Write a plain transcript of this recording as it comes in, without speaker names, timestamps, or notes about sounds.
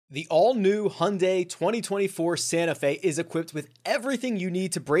The all-new Hyundai 2024 Santa Fe is equipped with everything you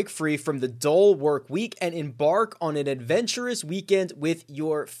need to break free from the dull work week and embark on an adventurous weekend with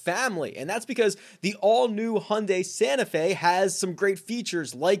your family. And that's because the all-new Hyundai Santa Fe has some great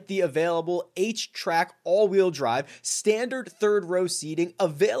features like the available H-Track all-wheel drive, standard third-row seating,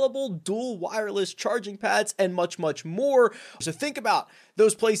 available dual wireless charging pads, and much, much more. So think about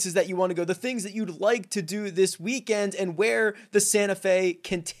those places that you want to go, the things that you'd like to do this weekend, and where the Santa Fe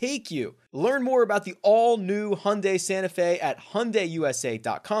can take you. Learn more about the all-new Hyundai Santa Fe at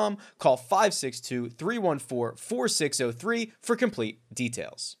HyundaiUSA.com. Call 562-314-4603 for complete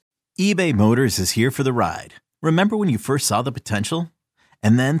details. eBay Motors is here for the ride. Remember when you first saw the potential?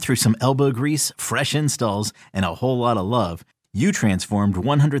 And then through some elbow grease, fresh installs, and a whole lot of love, you transformed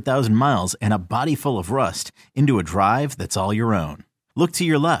 100,000 miles and a body full of rust into a drive that's all your own. Look to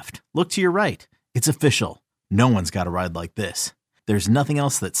your left. Look to your right. It's official. No one's got a ride like this. There's nothing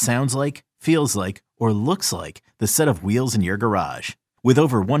else that sounds like, feels like, or looks like the set of wheels in your garage. With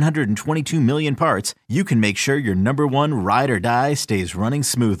over 122 million parts, you can make sure your number one ride or die stays running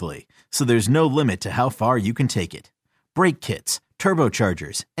smoothly. So there's no limit to how far you can take it. Brake kits,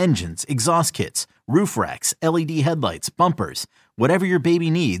 turbochargers, engines, exhaust kits, roof racks, LED headlights, bumpers. Whatever your baby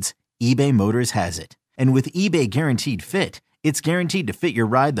needs, eBay Motors has it. And with eBay Guaranteed Fit, it's guaranteed to fit your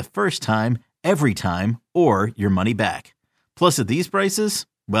ride the first time, every time, or your money back. Plus, at these prices,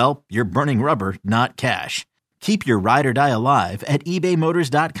 well, you're burning rubber, not cash. Keep your ride or die alive at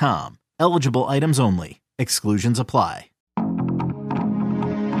ebaymotors.com. Eligible items only. Exclusions apply.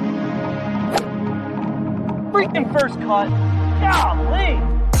 Freaking first cut. Golly.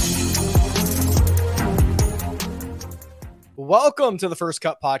 Welcome to the First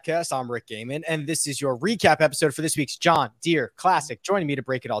Cut Podcast. I'm Rick Gaiman, and this is your recap episode for this week's John Deere Classic. Joining me to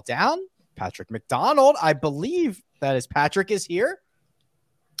break it all down, Patrick McDonald. I believe that is Patrick is here.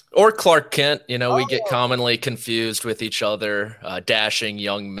 Or Clark Kent. You know, we get commonly confused with each other. Dashing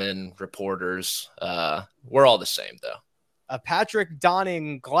young men reporters. We're all the same, though. A Patrick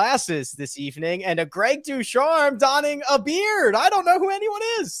donning glasses this evening, and a Greg Ducharme donning a beard. I don't know who anyone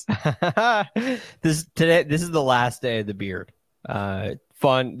is. This is the last day of the beard.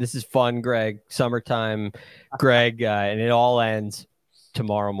 Fun. This is fun, Greg. Summertime, Greg, and it all ends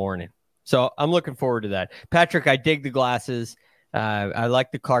tomorrow morning. So I'm looking forward to that. Patrick, I dig the glasses. I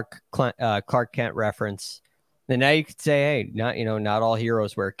like the Clark Kent reference. And now you could say, hey, not all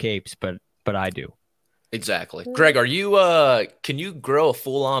heroes wear capes, but I do. Exactly. Greg, are you can you grow a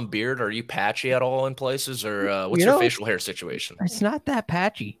full-on beard? Are you patchy at all in places, or what's your facial hair situation? It's not that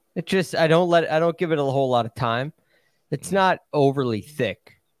patchy. It just I don't give it a whole lot of time. It's not overly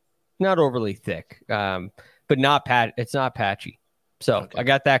thick. But it's not patchy. So okay. I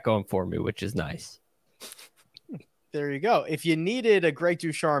got that going for me, which is nice. There you go. If you needed a Greg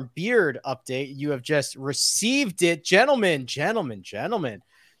Ducharme beard update, you have just received it. Gentlemen.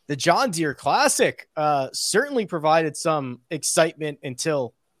 The John Deere Classic certainly provided some excitement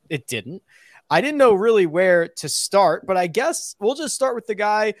until it didn't. I didn't know really where to start, but I guess we'll just start with the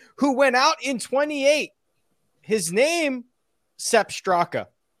guy who went out in 28. His name, Sepp Straka,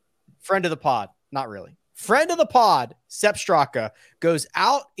 friend of the pod. Not really. Friend of the pod, Sepp Straka, goes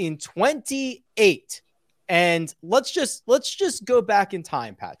out in 28. And let's just go back in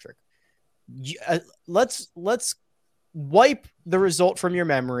time, Patrick. Let's wipe the result from your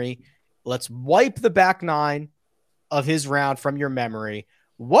memory. Let's wipe the back nine of his round from your memory.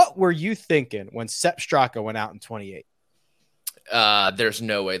 What were you thinking when Sepp Straka went out in 28? There's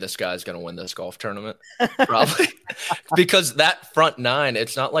no way this guy's going to win this golf tournament, probably. Because that front nine,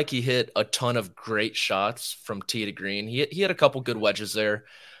 it's not like he hit a ton of great shots from tee to green. He had a couple good wedges there.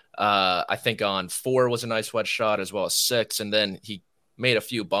 I think on 4 was a nice wedge shot, as well as 6. And then he made a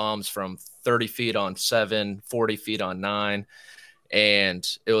few bombs from 30 feet on 7, 40 feet on 9.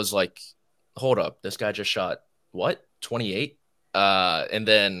 And it was like, hold up, this guy just shot, what, 28? And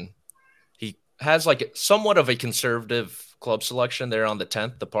then he has like somewhat of a conservative club selection there on the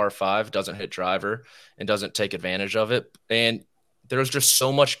 10th, the par 5, doesn't hit driver and doesn't take advantage of it. And there's just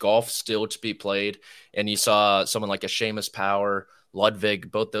so much golf still to be played. And you saw someone like a Seamus Power,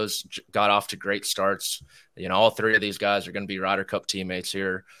 Ludwig, both those got off to great starts. You know, all 3 of these guys are going to be Ryder Cup teammates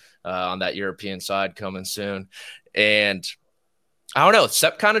here on that European side coming soon. And I don't know,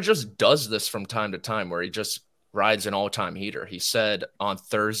 Sepp kind of just does this from time to time where he just rides an all-time heater. He said on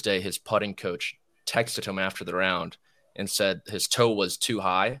Thursday his putting coach texted him after the round and said his toe was too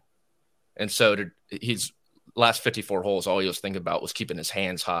high. And so he's last 54 holes, all he was thinking about was keeping his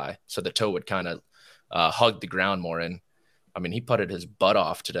hands high so the toe would kind of hug the ground more. And I mean, he putted his butt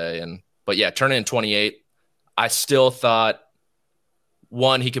off today. But yeah, turning in 28, I still thought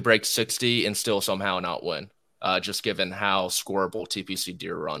one, he could break 60 and still somehow not win, just given how scoreable TPC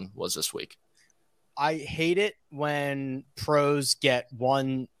Deere run was this week. I hate it when pros get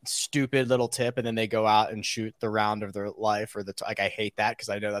one stupid little tip and then they go out and shoot the round of their life or I hate that because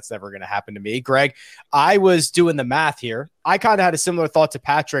I know that's never going to happen to me. Greg, I was doing the math here. I kind of had a similar thought to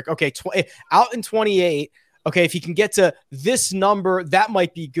Patrick. Okay, out in 28. Okay, if he can get to this number, that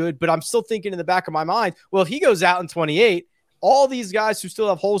might be good. But I'm still thinking in the back of my mind, well, if he goes out in 28, all these guys who still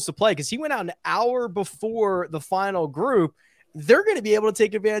have holes to play, because he went out an hour before the final group, they're going to be able to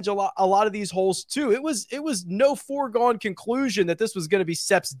take advantage of a lot of these holes too. It was no foregone conclusion that this was going to be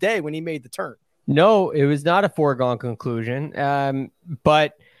Sepp's day when he made the turn. No, it was not a foregone conclusion.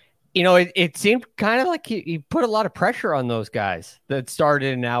 But it seemed kind of like he put a lot of pressure on those guys that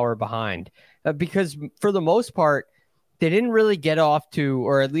started an hour behind, because for the most part, they didn't really get off to,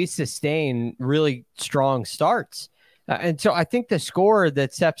 or at least sustain, really strong starts. And so I think the score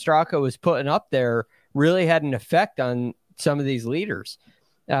that Sepp Straka was putting up there really had an effect on some of these leaders,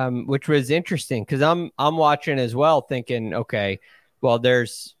 which was interesting because I'm watching as well thinking, okay, well,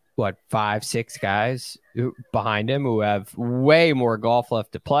 there's 5-6 guys behind him who have way more golf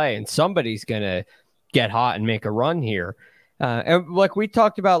left to play, and somebody's going to get hot and make a run here. And like we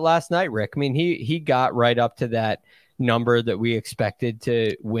talked about last night, Rick, I mean, he got right up to that number that we expected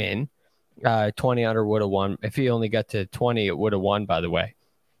to win. 20 under would have won. If he only got to 20, it would have won, by the way,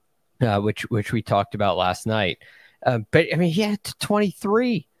 which we talked about last night. But I mean, he had to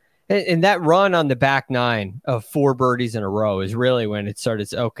 23, and that run on the back nine of 4 birdies in a row is really when it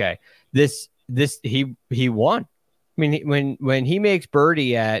started. Okay, this he won. I mean, when he makes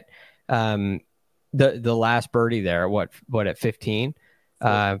birdie at the last birdie there, what at 15,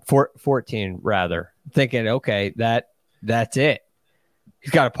 14 rather, thinking, okay, that's it.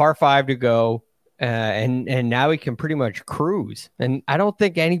 He's got a par 5 to go, and now he can pretty much cruise. And I don't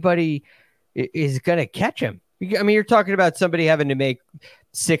think anybody is going to catch him. I mean, you're talking about somebody having to make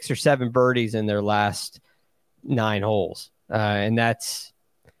 6 or 7 birdies in their last 9 holes, and that's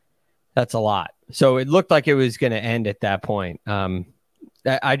a lot. So it looked like it was going to end at that point.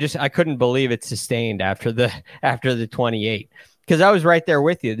 I couldn't believe it sustained after the 28, because I was right there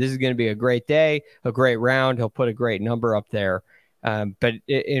with you. This is going to be a great day, a great round. He'll put a great number up there. But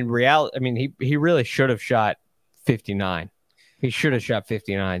in reality, I mean, he really should have shot 59. He should have shot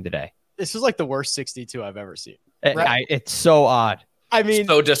 59 today. This was like the worst 62 I've ever seen. Right? It's so odd. I mean,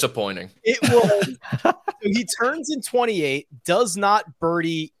 so disappointing. It was. So he turns in 28, does not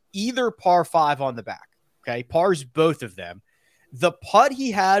birdie either par 5 on the back. Okay, pars both of them. The putt he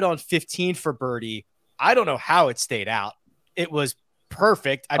had on 15 for birdie, I don't know how it stayed out. It was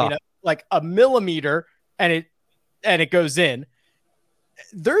perfect. I mean, like a millimeter, and it goes in.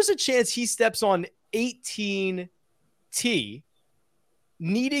 There's a chance he steps on 18T,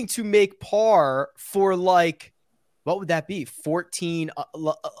 needing to make par for like, what would that be? 14,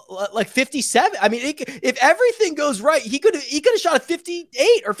 like 57. I mean, if everything goes right, he could have shot a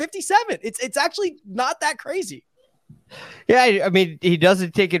 58 or 57. It's actually not that crazy. Yeah, I mean, he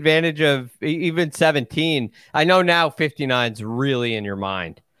doesn't take advantage of even 17. I know now 59 is really in your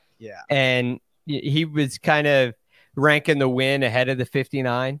mind. Yeah, and he was kind of ranking the win ahead of the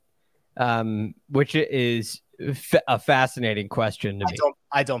 59, which is a fascinating question to me.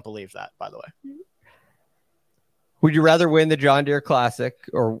 I don't believe that, by the way. Would you rather win the John Deere Classic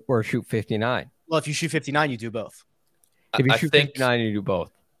or shoot 59? Well, if you shoot 59, you do both. If you shoot 59, you do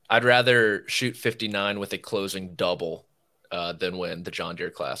both. I'd rather shoot 59 with a closing double than win the John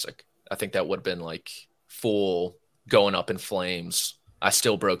Deere Classic. I think that would have been like full going up in flames. I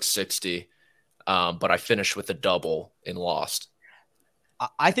still broke 60, but I finished with a double and lost.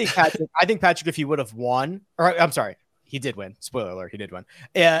 I think Patrick, if he would have won, or I'm sorry, he did win. Spoiler alert, he did win.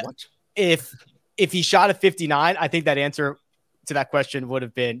 If he shot a 59, I think that answer to that question would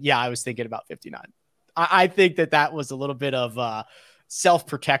have been, yeah, I was thinking about 59. I think that was a little bit of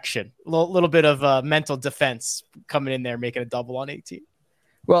self-protection, a little bit of mental defense coming in there, making a double on 18.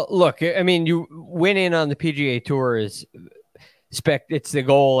 Well, look, I mean, you winning on the PGA Tour is it's the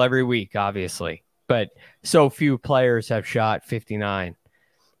goal every week, obviously, but so few players have shot 59.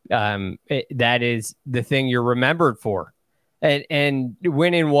 That is the thing you're remembered for. And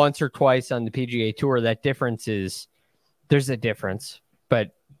winning once or twice on the PGA Tour, that difference there's a difference,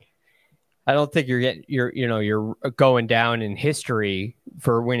 but I don't think you're going down in history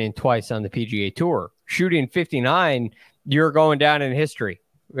for winning twice on the PGA Tour. Shooting 59, you're going down in history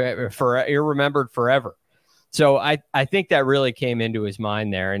you're remembered forever. So I think that really came into his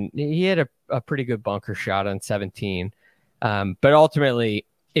mind there, and he had a pretty good bunker shot on 17. But ultimately,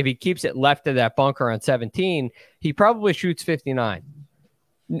 if he keeps it left of that bunker on 17, he probably shoots 59.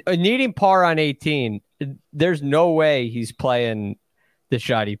 Needing par on 18, there's no way he's playing the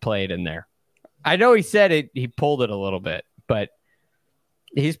shot he played in there. I know he said it, he pulled it a little bit, but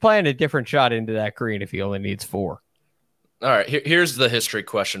he's playing a different shot into that green if he only needs 4. All right, here's the history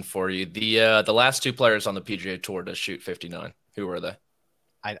question for you. The last 2 players on the PGA Tour to shoot 59. Who were they?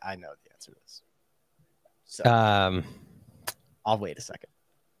 I know the answer to this. So I'll wait a second.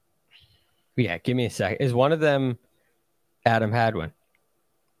 Yeah, give me a second. Is one of them Adam Hadwin?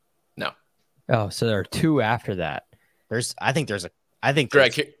 No. Oh, so there are 2 after that. I think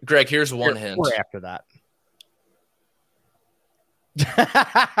Greg, here's one hint. 4 after that.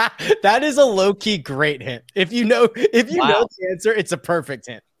 That is a low-key great hint. If you know the answer, it's a perfect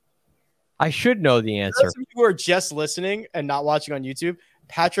hint. I should know the answer. Those of you who are just listening and not watching on YouTube,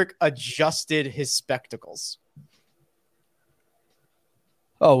 Patrick adjusted his spectacles.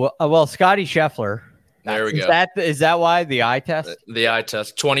 Oh, well, Scotty Scheffler. There we go. Is that why the eye test? The eye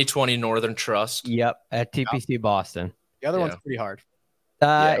test. 2020 Northern Trust. Yep, at TPC Boston. The other one's pretty hard.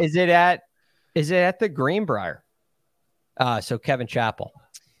 Is it at the Greenbrier? So Kevin Chappell.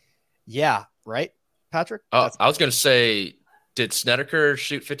 Yeah, right, Patrick? I was going to say, did Snedeker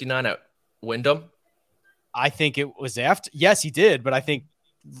shoot 59 at Wyndham? I think it was after. Yes, he did, but I think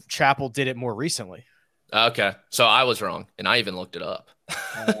Chappell did it more recently. Okay, so I was wrong, and I even looked it up.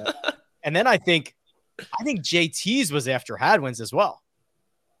 And then I think JT's was after Hadwin's as well.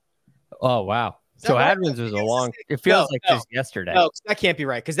 Oh, wow. So right? Hadwin's was a long – it feels like just yesterday. No, that can't be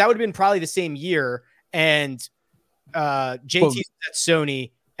right because that would have been probably the same year, and JT's was at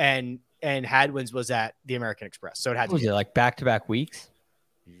Sony and Hadwin's was at the American Express. So it had to be like back-to-back weeks?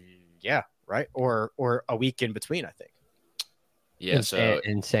 Yeah, right? Or a week in between, I think. Yeah, so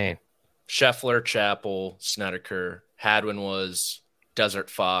insane. Scheffler, Chappell, Snedeker, Hadwin was Desert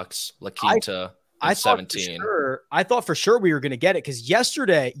Fox, La Quinta, and 17. I thought for sure we were going to get it because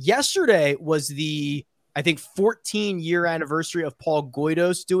yesterday was the, I think, 14-year anniversary of Paul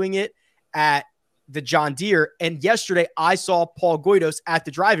Goydos doing it at the John Deere. And yesterday I saw Paul Goydos at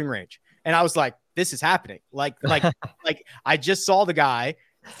the driving range. And I was like, this is happening. Like I just saw the guy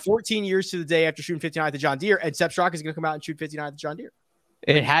 14 years to the day after shooting 59 at the John Deere, and Sepp Straka is going to come out and shoot 59 at the John Deere.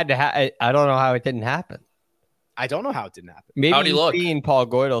 It had to happen. I don't know how it didn't happen. I don't know how it didn't happen. Maybe seeing Paul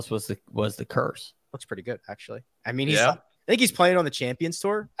Goydos was the curse. Looks pretty good, actually. I mean, I think he's playing on the Champions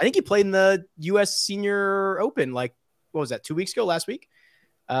Tour. I think he played in the U.S. Senior Open, like, what was that, 2 weeks ago, last week?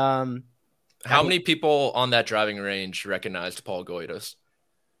 How many people on that driving range recognized Paul Goydos?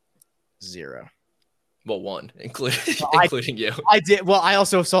 0. Well, 1, including you. I did. Well, I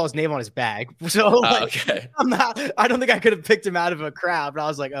also saw his name on his bag. So okay. I don't think I could have picked him out of a crowd, but I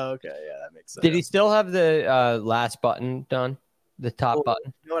was like, oh, okay. Yeah, that makes sense. Did he still have the last button done? The top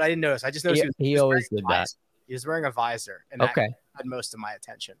button? You know what? I didn't notice. I just noticed he always did that. He was wearing a visor, and that had most of my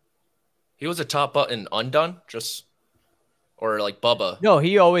attention. He was a top button undone, or like Bubba? No,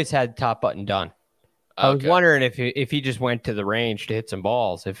 he always had top button done. I was wondering if he just went to the range to hit some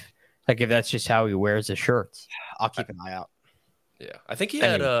balls, if that's just how he wears his shirts. I'll keep an eye out. Yeah, I think he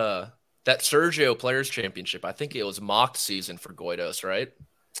had that Sergio Players Championship. I think it was mocked season for Goydos, right?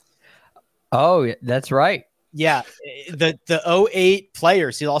 Oh, that's right. Yeah, the 08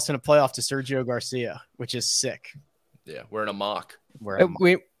 Players. He lost in a playoff to Sergio Garcia, which is sick. Yeah, we're in a mock.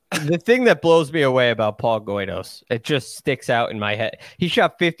 The thing that blows me away about Paul Goydos, it just sticks out in my head. He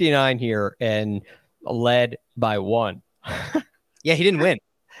shot 59 here and led by 1. Yeah, he didn't win.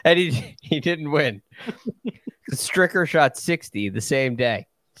 And he didn't win. Stricker shot 60 the same day.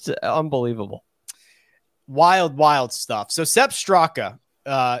 It's unbelievable. Wild stuff. So Sepp Straka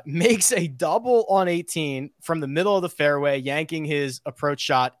makes a double on 18 from the middle of the fairway, yanking his approach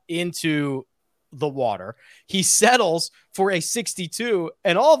shot into the water. He settles for a 62,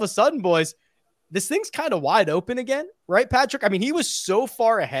 and all of a sudden, boys, this thing's kind of wide open again, right, Patrick? I mean, he was so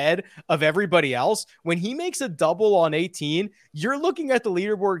far ahead of everybody else. When he makes a double on 18, you're looking at the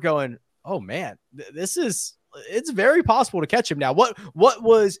leaderboard going, oh, man, it's very possible to catch him now. What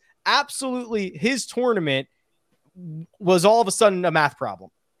was absolutely his tournament was all of a sudden a math problem.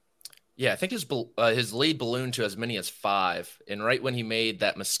 Yeah, I think his lead ballooned to as many as 5. And right when he made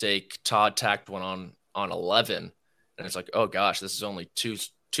that mistake, Todd tacked one on 11. And it's like, oh, gosh, this is only two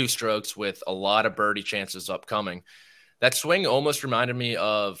strokes with a lot of birdie chances upcoming. That swing almost reminded me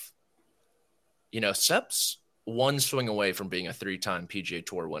of, Sepp's one swing away from being a 3-time PGA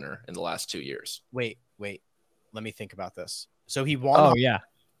Tour winner in the last 2 years. Wait. Let me think about this. So he won. Oh, yeah.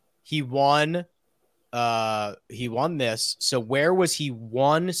 He won this. So where was he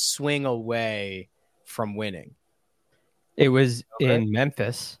one swing away from winning? It was in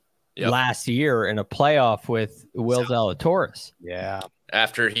Memphis last year in a playoff with Will Zalatoris. Yeah.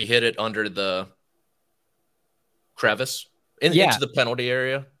 after he hit it under the crevice into the penalty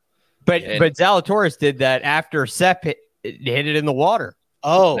area. But Zalatoris did that after Sepp hit it in the water.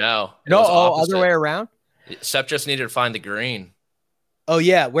 No, other way around. Sepp just needed to find the green. Oh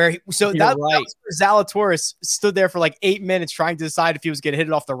yeah, that was where Zalatoris stood there for like 8 minutes trying to decide if he was going to hit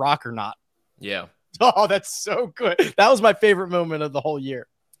it off the rock or not. Yeah. Oh, that's so good. That was my favorite moment of the whole year.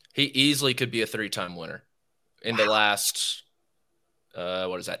 He easily could be a 3-time winner in the last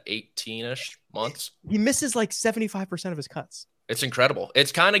 18-ish months. He misses like 75% of his cuts. It's incredible.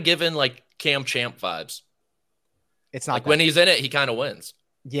 It's kind of given like Cam Champ vibes. It's not like when he's in it, he kind of wins.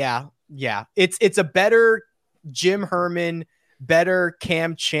 Yeah. It's a better Jim Herman, better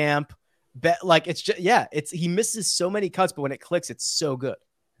Cam Champ. It's just he misses so many cuts, but when it clicks, it's so good.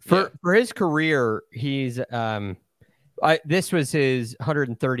 For his career, he's this was his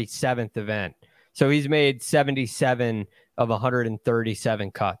 137th event, so he's made 77 of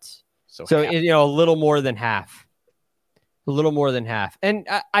 137 cuts. So a little more than half. And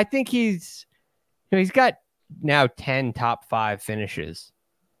I think he's got now 10 top 5 finishes,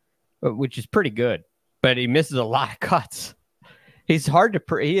 which is pretty good. But he misses a lot of cuts. He is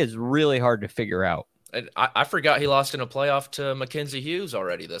really hard to figure out. And I forgot he lost in a playoff to Mackenzie Hughes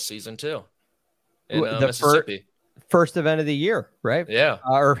already this season too. In Mississippi. First event of the year, right? Yeah.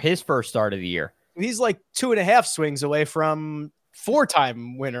 Or his first start of the year. He's like 2.5 swings away from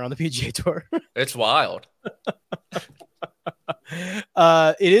 4-time winner on the PGA Tour. It's wild.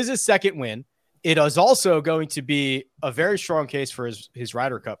 It is his second win. It is also going to be a very strong case for his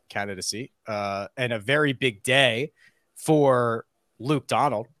Ryder Cup candidacy, and a very big day for Luke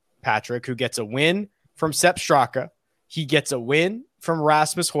Donald, Patrick, who gets a win from Sepp Straka. He gets a win from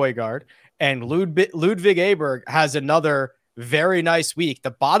Rasmus Højgaard, and Ludwig Aberg has another very nice week.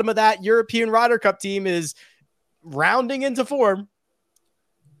 The bottom of that European Ryder Cup team is rounding into form.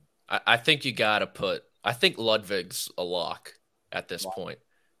 I think you got to I think Ludwig's a lock at this point.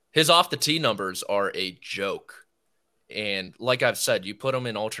 His off the tee numbers are a joke. And like I've said, you put him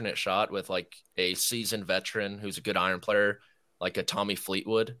in alternate shot with like a seasoned veteran who's a good iron player, like a Tommy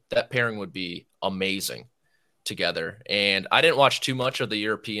Fleetwood. That pairing would be amazing together. And I didn't watch too much of the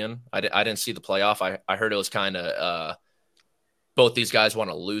European. I didn't see the playoff. I heard it was kind of both these guys want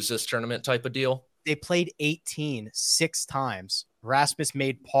to lose this tournament type of deal. They played 18 6 times. Rasmus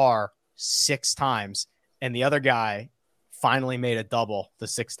made par 6 times, and the other guy finally made a double the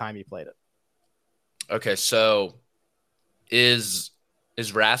 6th time he played it. Okay, so is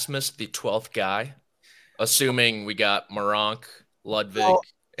Rasmus the 12th guy? Assuming we got Meronk, Ludwig,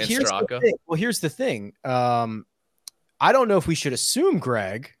 and Straka. Here's the thing. I don't know if we should assume,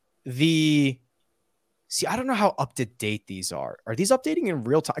 Greg, I don't know how up to date these are. Are these updating in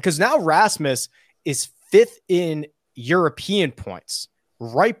real time? Because now Rasmus is 5th in European points,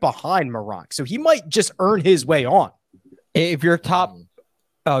 right behind Meronk. So he might just earn his way on. If you're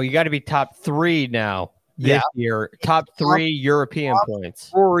you got to be top 3 now this year. Top 3 European points.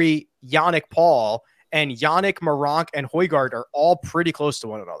 Rory, Yannick Paul, and Yannick, Meronk, and Højgaard are all pretty close to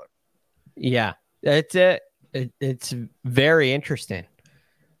one another. Yeah, it's very interesting.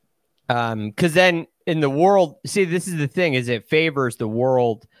 Because then in the world, see, this is the thing, is it favors the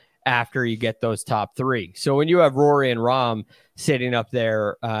world after you get those top 3. So when you have Rory and Rahm sitting up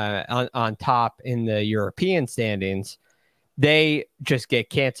there on top in the European standings, they just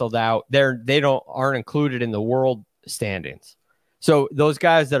get canceled out. They aren't included in the world standings. So those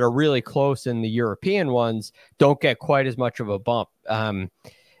guys that are really close in the European ones don't get quite as much of a bump, in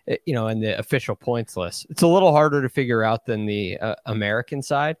the official points list. It's a little harder to figure out than the American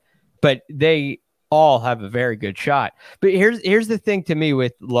side, but they all have a very good shot. But here's the thing to me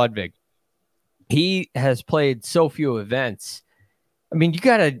with Ludwig. He has played so few events. I mean, you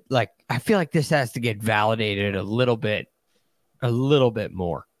got to I feel like this has to get validated a little bit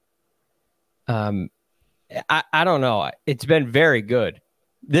more. I don't know. It's been very good.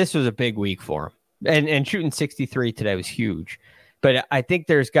 This was a big week for him. And shooting 63 today was huge. But I think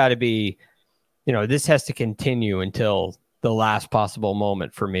there's got to be, this has to continue until the last possible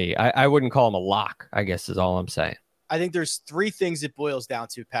moment for me. I wouldn't call him a lock, I guess is all I'm saying. I think there's 3 things it boils down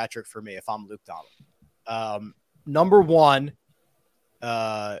to, Patrick, for me, if I'm Luke Donald. Number 1,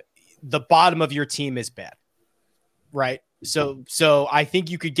 the bottom of your team is bad, right? So I think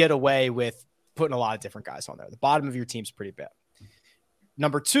you could get away with putting a lot of different guys on there. The bottom of your team's pretty bad.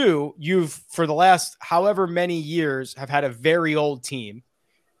 Number 2, you've, for the last however many years, have had a very old team,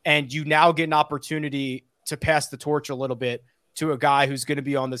 and you now get an opportunity to pass the torch a little bit to a guy who's going to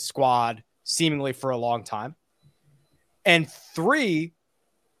be on the squad seemingly for a long time. And 3,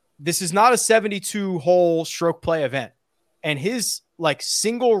 this is not a 72-hole stroke play event. And his like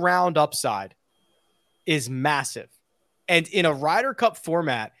single round upside is massive. And in a Ryder Cup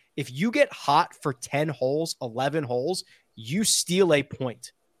format, if you get hot for 10 holes, 11 holes, you steal a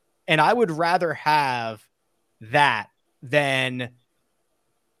point. And I would rather have that than,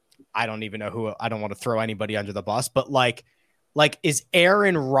 I don't even know who, I don't want to throw anybody under the bus, but like, is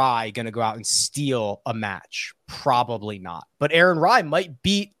Aaron Rai going to go out and steal a match? Probably not. But Aaron Rai might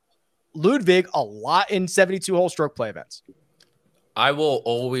beat Ludwig a lot in 72-hole stroke play events. I will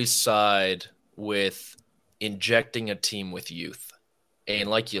always side with injecting a team with youth. And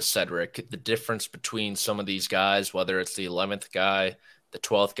like you said, Rick, the difference between some of these guys, whether it's the 11th guy, the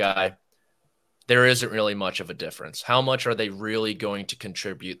 12th guy, there isn't really much of a difference. How much are they really going to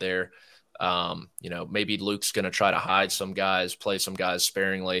contribute there? Maybe Luke's going to try to hide some guys, play some guys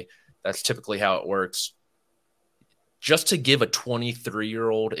sparingly. That's typically how it works. Just to give a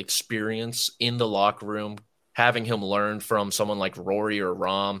 23-year-old experience in the locker room, having him learn from someone like Rory or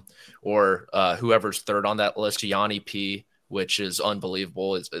Rahm or whoever's third on that list, Yanni P, which is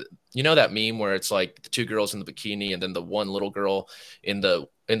unbelievable. You know that meme where it's like the two girls in the bikini and then the one little girl in the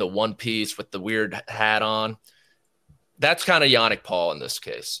one piece with the weird hat on? That's kind of Yannick Paul in this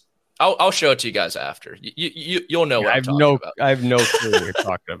case. I'll show it to you guys after. You'll know what I'm talking about. I have no clue what you're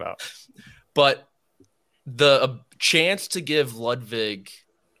talking about. But the chance to give Ludwig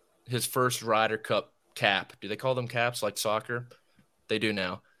his first Ryder Cup cap, do they call them caps like soccer? They do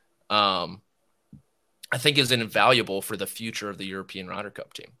now. I think is invaluable for the future of the European Ryder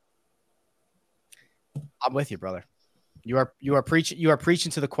Cup team. I'm with you, brother. You are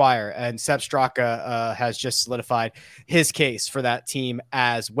preaching to the choir, and Sepp Straka has just solidified his case for that team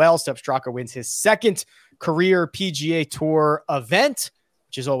as well. Sepp Straka wins his second career PGA Tour event,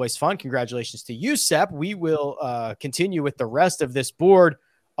 which is always fun. Congratulations to you, Sepp. We will continue with the rest of this board,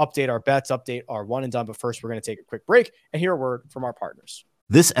 update our bets, update our one and done. But first, we're going to take a quick break and hear a word from our partners.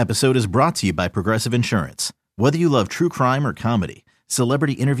 This episode is brought to you by Progressive Insurance. Whether you love true crime or comedy,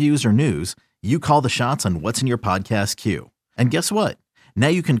 celebrity interviews or news, you call the shots on what's in your podcast queue. And guess what? Now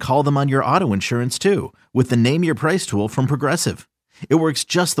you can call them on your auto insurance too with the Name Your Price tool from Progressive. It works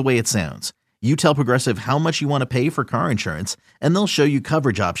just the way it sounds. You tell Progressive how much you want to pay for car insurance, and they'll show you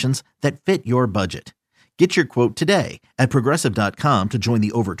coverage options that fit your budget. Get your quote today at Progressive.com to join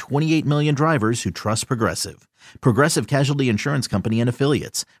the over 28 million drivers who trust Progressive. Progressive Casualty Insurance Company and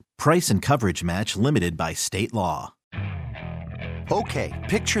Affiliates. Price and coverage match limited by state law. Okay,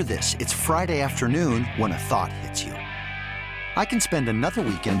 picture this. It's Friday afternoon when a thought hits you. I can spend another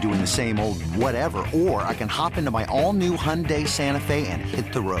weekend doing the same old whatever, or I can hop into my all-new Hyundai Santa Fe and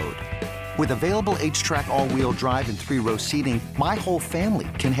hit the road. With available H-Track all-wheel drive and 3-row seating, my whole family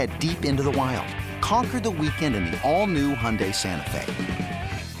can head deep into the wild. Conquer the weekend in the all-new Hyundai Santa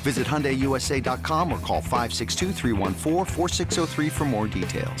Fe. Visit HyundaiUSA.com or call 562-314-4603 for more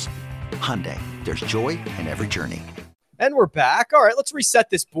details. Hyundai, there's joy in every journey. And we're back. All right, let's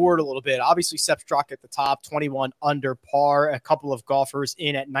reset this board a little bit. Obviously, Sepp Straka at the top, 21 under par. A couple of golfers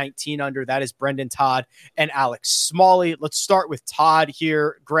in at 19 under. That is Brendan Todd and Alex Smalley. Let's start with Todd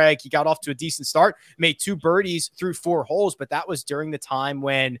here. Greg, he got off to a decent start, made 2 birdies through 4 holes, but that was during the time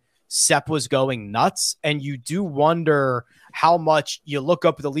when Sepp was going nuts. And you do wonder how much you look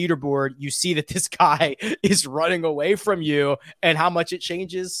up at the leaderboard, you see that this guy is running away from you, and how much it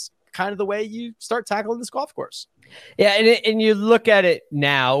changes kind of the way you start tackling this golf course. Yeah, and you look at it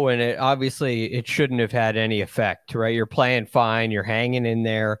now, and it shouldn't have had any effect, right? You're playing fine, you're hanging in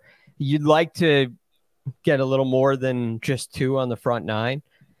there. You'd like to get a little more than just 2 on the front 9.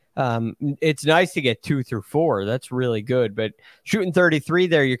 It's nice to get 2 through 4. That's really good, but shooting 33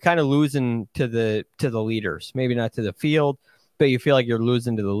 there, you're kind of losing to the leaders. Maybe not to the field, but you feel like you're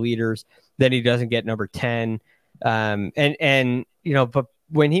losing to the leaders. Then he doesn't get number 10, but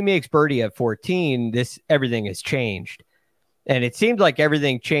when he makes birdie at 14, everything has changed. And it seemed like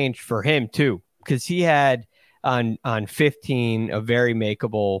everything changed for him too, because he had on 15 a very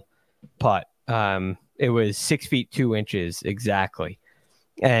makeable putt. It was 6 feet 2 inches exactly.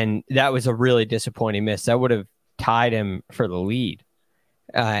 And that was a really disappointing miss. That would have tied him for the lead.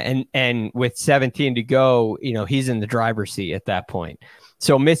 And with 17 to go, he's in the driver's seat at that point.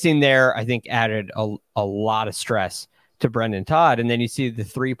 So missing there, I think, added a lot of stress to Brendan Todd. And then you see the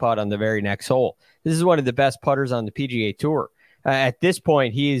 3 putt on the very next hole. This is one of the best putters on the PGA Tour. At this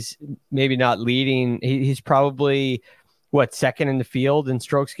point, he's maybe not leading. He's probably second in the field in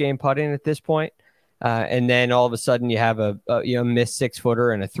strokes gained putting at this point. And then all of a sudden you have a missed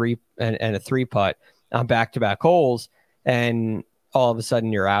 6-footer and a 3 putt on back-to-back holes. And all of a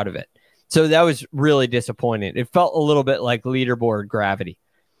sudden you're out of it. So that was really disappointing. It felt a little bit like leaderboard gravity.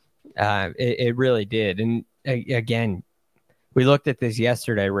 It really did. And again, We looked at this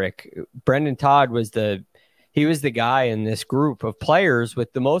yesterday, Rick. Brendan Todd was the guy in this group of players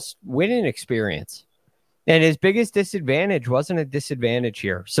with the most winning experience. And his biggest disadvantage wasn't a disadvantage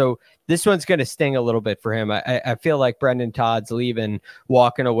here. So this one's going to sting a little bit for him. I feel like Brendan Todd's leaving,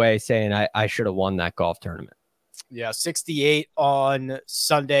 walking away saying, I should have won that golf tournament. Yeah, 68 on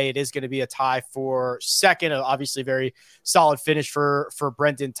Sunday. It is going to be a tie for second. Obviously, very solid finish for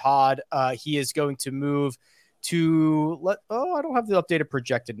Brendan Todd. He is going to move to I don't have the updated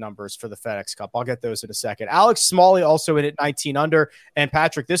projected numbers for the FedEx Cup. I'll get those in a second. Alex Smalley also in at 19 under. And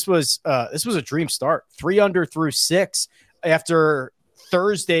Patrick, this was a dream start. 3 under through 6 after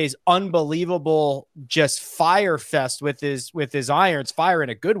Thursday's unbelievable just fire fest with his irons, fire in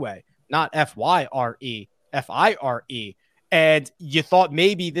a good way, not FYRE, FIRE. And you thought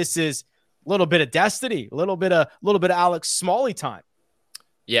maybe this is a little bit of destiny, a little bit of Alex Smalley time.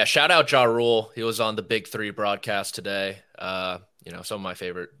 Yeah, shout out Ja Rule. He was on the Big Three broadcast today. Some of my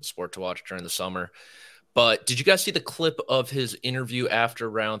favorite sport to watch during the summer. But did you guys see the clip of his interview after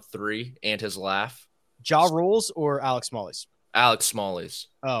round 3 and his laugh? Ja Rule's or Alex Smalley's? Alex Smalley's.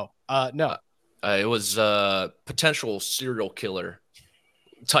 Oh, no. It was a potential serial killer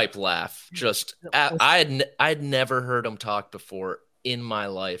type laugh. Just I'd never heard him talk before in my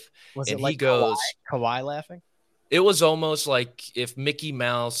life. Was and it like he goes, Kawhi laughing? It was almost like if Mickey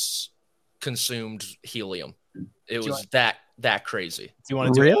Mouse consumed helium. It was that crazy. Do you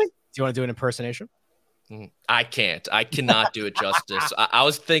want to do an impersonation? I can't. I cannot do it justice. I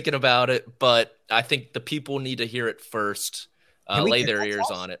was thinking about it, but I think the people need to hear it first. Lay their ears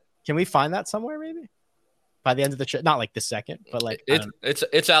on it. Can we find that somewhere maybe? By the end of the show, not like the second, but like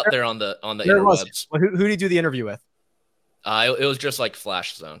it's out there on the interwebs. Well, who did you do the interview with? It was just like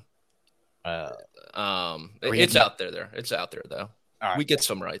Flash Zone. It's out there. It's out there though. Right. We get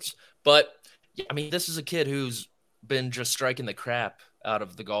some rights, but I mean, this is a kid who's been just striking the crap out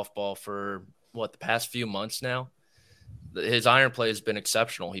of the golf ball for the past few months now. His iron play has been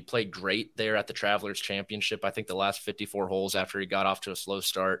exceptional. He played great there at the Travelers Championship. I think the last 54 holes after he got off to a slow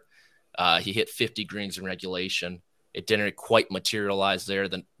start, he hit 50 greens in regulation. It didn't quite materialize there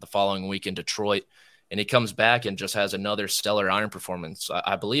the following week in Detroit. And he comes back and just has another stellar iron performance.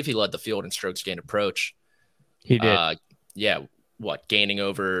 I believe he led the field in strokes gained approach. He did. Gaining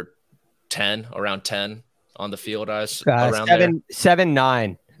over 10, around 10 on the field. Around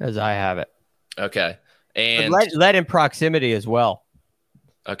 7-9 as I have it. Okay. And led in proximity as well.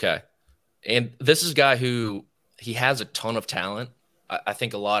 Okay. And this is a guy who he has a ton of talent. I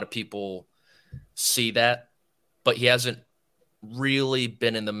think a lot of people see that, but he hasn't really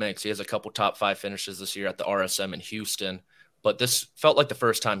been in the mix. He has a couple top 5 finishes this year at the RSM in Houston, but this felt like the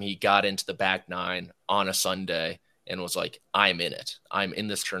first time he got into the back 9 on a Sunday and was like, I'm in it. I'm in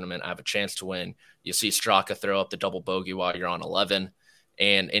this tournament. I have a chance to win. You see Straka throw up the double bogey while you're on 11,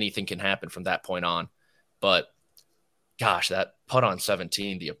 and anything can happen from that point on. But gosh, that putt on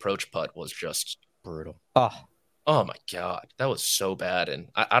 17, the approach putt was just brutal. Oh my God. That was so bad. And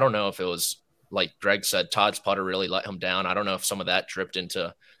I don't know if it was, like Greg said, Todd's putter really let him down. I don't know if some of that dripped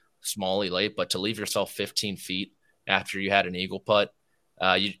into Smalley late, but to leave yourself 15 feet after you had an eagle putt,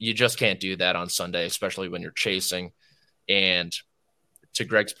 you just can't do that on Sunday, especially when you're chasing. And to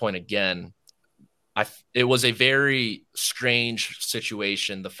Greg's point again, it was a very strange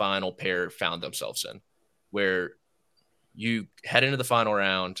situation the final pair found themselves in, where you head into the final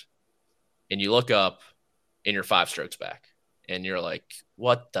round and you look up and you're 5 strokes back. And you're like,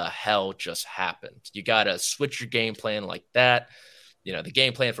 what the hell just happened? You got to switch your game plan like that. The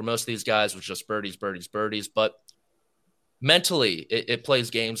game plan for most of these guys was just birdies, birdies, birdies. But mentally, it plays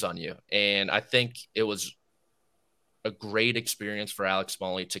games on you. And I think it was a great experience for Alex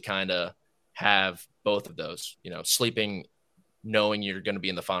Smalley to kind of have both of those, sleeping, knowing you're going to be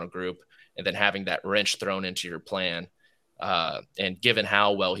in the final group, and then having that wrench thrown into your plan. And given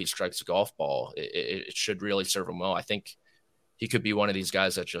how well he strikes the golf ball, it should really serve him well. I think he could be one of these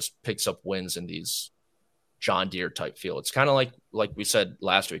guys that just picks up wins in these John Deere type fields. Kind of like we said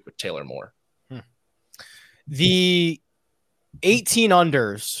last week with Taylor Moore. The 18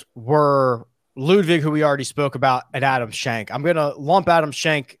 unders were Ludwig, who we already spoke about, and Adam Schenk. I'm going to lump Adam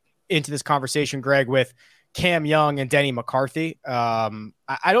Schenk into this conversation, Greg, with Cam Young and Denny McCarthy. I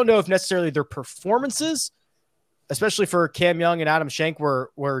don't know if necessarily their performances, especially for Cam Young and Adam Schenk,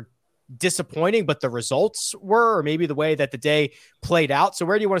 were disappointing, but the results were, or maybe the way that the day played out. So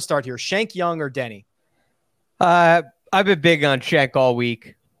where do you want to start here? Schenk, Young, or Denny? I've been big on Schenk all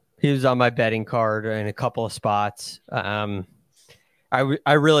week. He was on my betting card in a couple of spots. I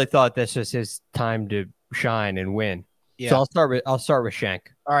really thought this was his time to shine and win. Yeah. So I'll start with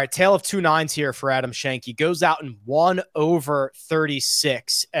Schenk. All right, tale of 2 nines here for Adam Schenk. He goes out in 1 over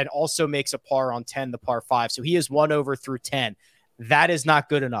 36 and also makes a par on 10, the par 5. So he is 1 over through 10. That is not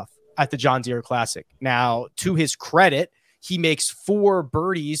good enough at the John Deere Classic. Now, to his credit, he makes 4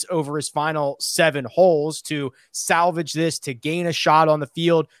 birdies over his final 7 holes to salvage this, to gain a shot on the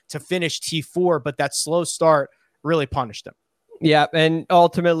field, to finish T4. But that slow start really punished him. Yeah, and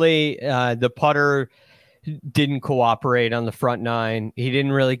ultimately, the putter didn't cooperate on the front 9. He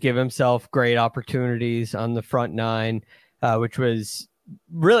didn't really give himself great opportunities on the front 9, which was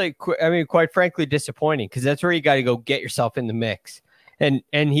really, quite frankly, disappointing, because that's where you got to go get yourself in the mix. And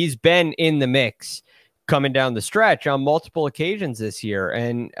he's been in the mix coming down the stretch on multiple occasions this year.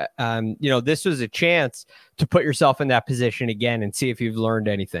 And, this was a chance to put yourself in that position again and see if you've learned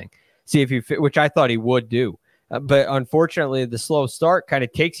anything, see if you fit, which I thought he would do. But unfortunately, the slow start kind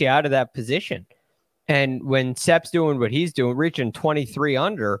of takes you out of that position. And when Sepp's doing what he's doing, reaching 23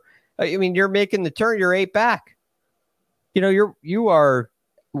 under, you're making the turn, you're 8 back. You are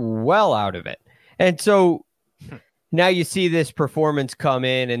well out of it. And so now you see this performance come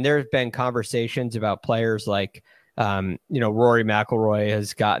in, and there's been conversations about players like, Rory McIlroy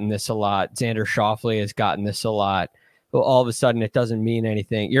has gotten this a lot. Xander Schauffele has gotten this a lot. Well, all of a sudden it doesn't mean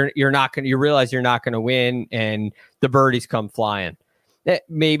anything. You realize you're not going to win, and the birdies come flying.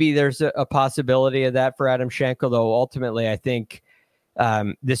 Maybe there's a possibility of that for Adam Schenk, although ultimately I think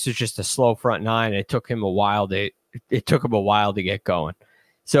this is just a slow front 9. It took him a while to get going.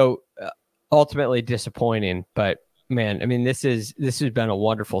 So ultimately disappointing, but man, this has been a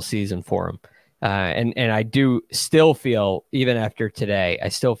wonderful season for him. And I do still feel, even after today, I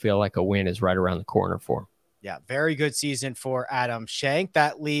still feel like a win is right around the corner for him. Yeah, very good season for Adam Schenk.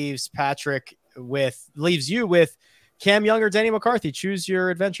 That leaves you with Cam Young or Denny McCarthy. Choose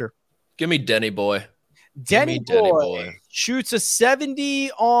your adventure. Give me Denny boy. Denny boy shoots a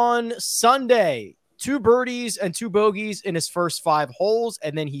 70 on Sunday. 2 birdies and 2 bogeys in his first 5 holes,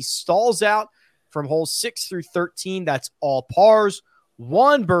 and then he stalls out from holes 6 through 13. That's all pars.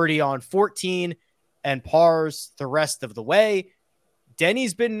 1 birdie on 14 and pars the rest of the way.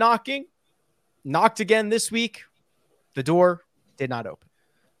 Denny's been knocked again this week. The door did not open.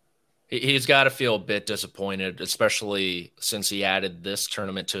 He's got to feel a bit disappointed, especially since he added this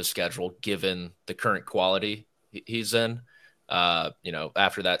tournament to his schedule, given the current quality he's in.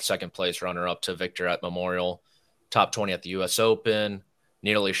 After that second place runner up to Victor at Memorial, top 20 at the U.S. Open,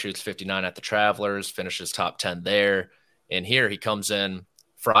 nearly shoots 59 at the Travelers, finishes top 10 there. And here he comes in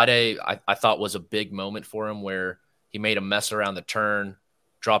Friday, I thought was a big moment for him, where he made a mess around the turn,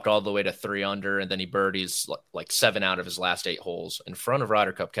 dropped all the way to 3 under, and then he birdies like 7 out of his last 8 holes in front of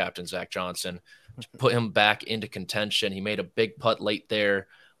Ryder Cup captain Zach Johnson to put him back into contention. He made a big putt late there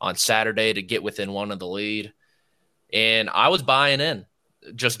on Saturday to get within 1 of the lead. And I was buying in,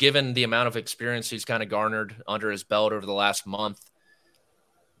 just given the amount of experience he's kind of garnered under his belt over the last month.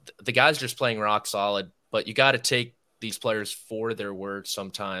 The guy's just playing rock solid, but you got to take these players for their word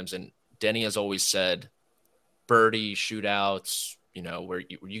sometimes. And Denny has always said birdie shootouts, where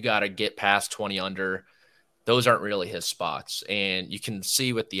you got to get past 20 under, those aren't really his spots. And you can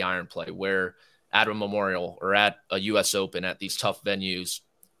see with the iron play, where at a Memorial or at a U.S. Open, at these tough venues,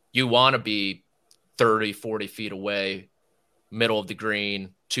 you want to be 30, 40 feet away, middle of the green,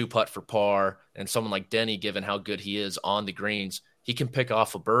 2 putt for par. And someone like Denny, given how good he is on the greens, he can pick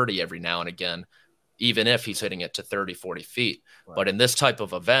off a birdie every now and again, even if he's hitting it to 30, 40 feet. Right. But in this type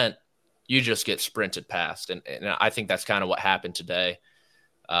of event, you just get sprinted past. And I think that's kind of what happened today.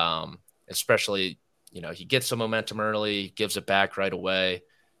 Especially, he gets some momentum early, gives it back right away.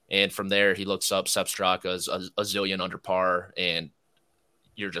 And from there, he looks up Sepp Straka as a zillion under par, and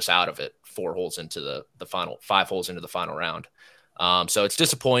you're just out of it 4 holes into the final, 5 holes into the final round. So it's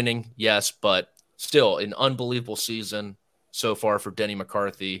disappointing, yes, but still an unbelievable season so far for Denny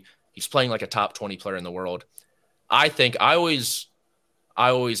McCarthy. He's playing like a top 20 player in the world. I think I always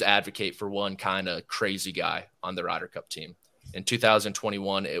advocate for one kind of crazy guy on the Ryder Cup team. In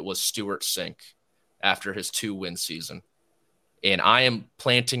 2021, it was Stuart Sink after his 2-win season. And I am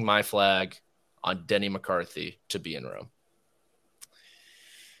planting my flag on Denny McCarthy to be in Rome.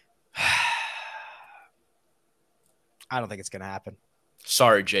 I don't think it's going to happen.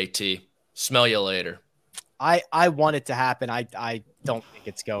 Sorry, JT. Smell you later. I want it to happen. I don't think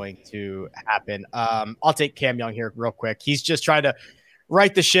it's going to happen. I'll take Cam Young here real quick. He's just trying to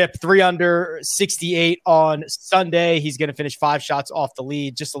right the ship. 3 under, 68 on Sunday. He's going to finish 5 shots off the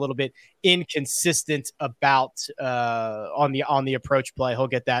lead. Just a little bit inconsistent about on the approach play. He'll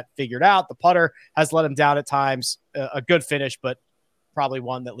get that figured out. The putter has let him down at times. A good finish, but probably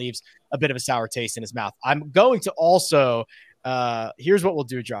one that leaves a bit of a sour taste in his mouth. I'm going to also, here's what we'll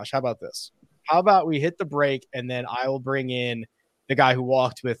do, Josh. How about this? How about we hit the break, and then I will bring in the guy who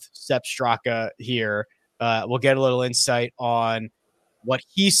walked with Sepp Straka here. We'll get a little insight on what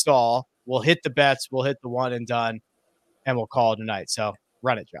he saw. We'll hit the bets. We'll hit the one and done, and we'll call it a night. So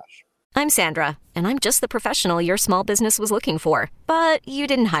run it, Josh. I'm Sandra, and I'm just the professional your small business was looking for. But you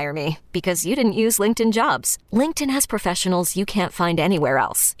didn't hire me because you didn't use LinkedIn Jobs. LinkedIn has professionals you can't find anywhere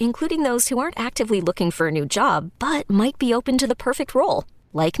else, including those who aren't actively looking for a new job, but might be open to the perfect role,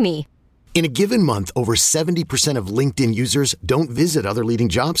 like me. In a given month, over 70% of LinkedIn users don't visit other leading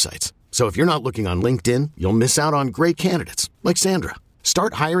job sites. So if you're not looking on LinkedIn, you'll miss out on great candidates like Sandra.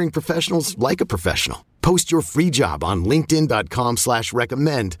 Start hiring professionals like a professional. Post your free job on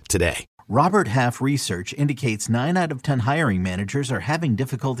linkedin.com/recommend today. Robert Half research indicates 9 out of 10 hiring managers are having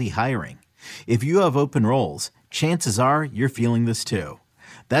difficulty hiring. If you have open roles, chances are you're feeling this too.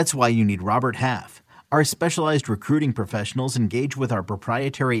 That's why you need Robert Half. Our specialized recruiting professionals engage with our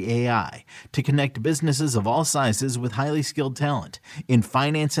proprietary AI to connect businesses of all sizes with highly skilled talent in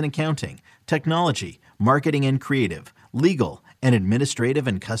finance and accounting, technology, marketing and creative, legal, and administrative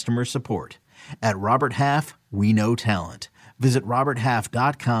and customer support. At Robert Half, we know talent. Visit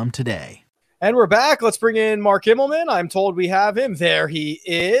roberthalf.com today. And we're back. Let's bring in Mark Immelman. I'm told we have him. There he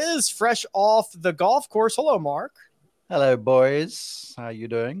is, fresh off the golf course. Hello, Mark. Hello, boys. How you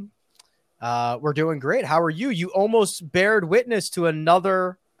doing? We're doing great. How are you? You almost bared witness to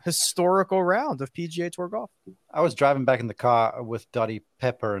another historical round of PGA Tour golf. I was driving back in the car with Dottie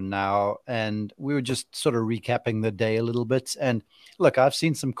Pepper now, and we were just sort of recapping the day a little bit. And look, I've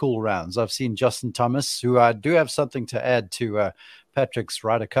seen some cool rounds. I've seen Justin Thomas, who I do have something to add to Patrick's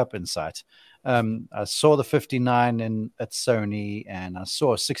Ryder Cup insight. I saw the 59 at Sony, and I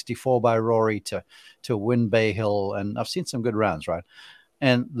saw a 64 by Rory to win Bay Hill, and I've seen some good rounds, right?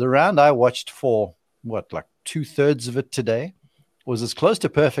 And the round I watched for, like 2/3 of it today, was as close to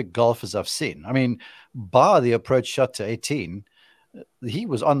perfect golf as I've seen. I mean, bar the approach shot to 18, he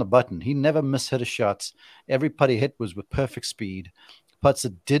was on the button. He never mishit a shot. Every putt he hit was with perfect speed. Putts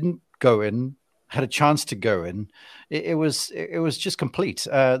that didn't go in had a chance to go in. It was just complete.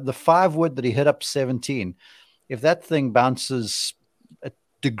 The 5-wood that he hit up 17, if that thing bounces a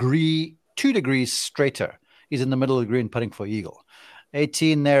degree, 2 degrees straighter, he's in the middle of the green putting for eagle.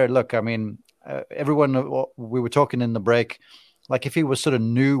 18 there, look, I mean, everyone, we were talking in the break, like if he was sort of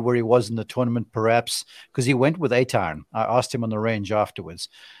new where he was in the tournament, perhaps, because he went with 8-iron. I asked him on the range afterwards.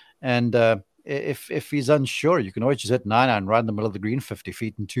 And if he's unsure, you can always just hit 9-iron right in the middle of the green, 50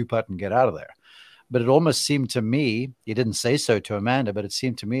 feet and 2-putt and get out of there. But it almost seemed to me, he didn't say so to Amanda, but it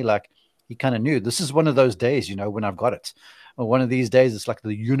seemed to me like he kind of knew this is one of those days, when I've got it. Or one of these days, it's like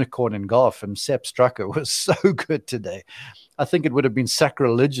the unicorn in golf, and Sepp Straka was so good today. I think it would have been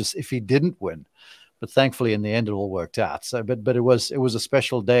sacrilegious if he didn't win. But thankfully, in the end, it all worked out. So, but it was a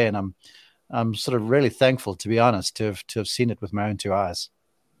special day, and I'm sort of really thankful, to be honest, to have seen it with my own 2 eyes.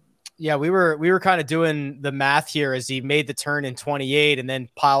 Yeah, we were kind of doing the math here as he made the turn in 28 and then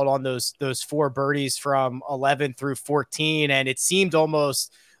piled on those 4 birdies from 11 through 14, and it seemed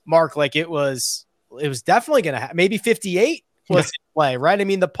almost, Mark, like it was definitely going to maybe 58 was in play, right? I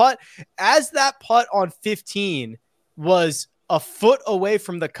mean, the putt, as that putt on 15 was a foot away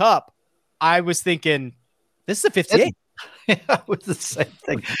from the cup, I was thinking, this is a 58. Yeah, it was the same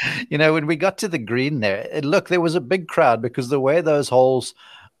thing. When we got to the green there, there was a big crowd because the way those holes,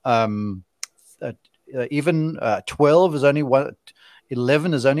 even 12 is only one,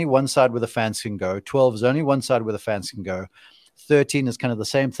 11 is only one side where the fans can go. 12 is only one side where the fans can go. 13 is kind of the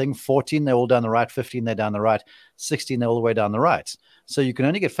same thing. 14, they're all down the right. 15, they're down the right. 16, they're all the way down the right. So you can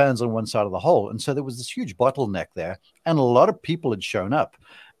only get fans on one side of the hole. And so there was this huge bottleneck there. And a lot of people had shown up.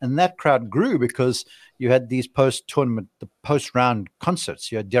 And that crowd grew because you had these post-tournament, the post-round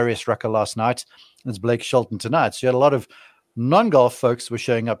concerts. You had Darius Rucker last night, and it's Blake Shelton tonight. So you had a lot of non-golf folks were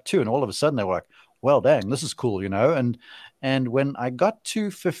showing up too. And all of a sudden they were like, well, dang, this is cool, And when I got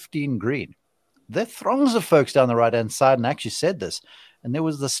to 15 green, there are throngs of folks down the right-hand side, and I actually said this, and there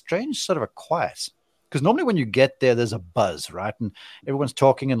was this strange sort of a quiet. Because normally when you get there, there's a buzz, right? And everyone's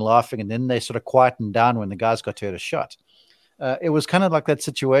talking and laughing, and then they sort of quieten down when the guys got to hit a shot. It was kind of like that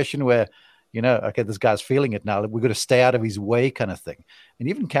situation where, okay, this guy's feeling it now. We've got to stay out of his way kind of thing. And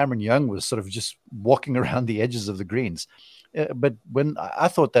even Cameron Young was sort of just walking around the edges of the greens. But when I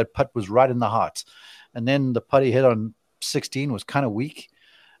thought that putt was right in the heart, and then the putt he hit on 16 was kind of weak.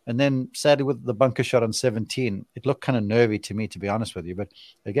 And then sadly with the bunker shot on 17, it looked kind of nervy to me, to be honest with you. But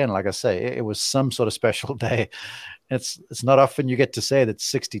again, like I say, it was some sort of special day. It's not often you get to say that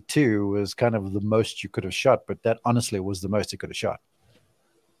 62 was kind of the most you could have shot, but that honestly was the most you could have shot.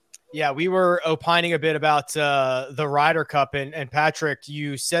 Yeah, we were opining a bit about the Ryder Cup, and Patrick,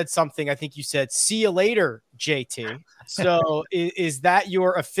 you said something. I think you said, "See you later, JT." So is that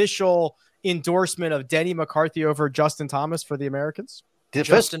your official endorsement of Denny McCarthy over Justin Thomas for the Americans?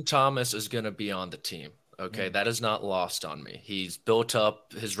 Justin Thomas is going to be on the team. Okay, that is not lost on me. He's built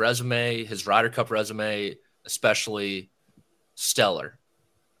up his resume, his Ryder Cup resume, especially stellar.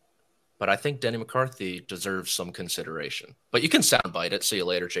 But I think Denny McCarthy deserves some consideration. But you can soundbite it. See you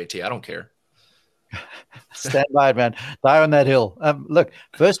later, JT. I don't care. Stand by it, man. Die on that hill. Look,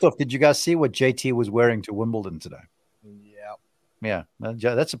 first off, did you guys see what JT was wearing to Wimbledon today? Yeah.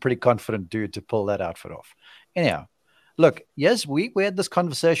 That's a pretty confident dude to pull that outfit off. Anyhow, look, yes, we had this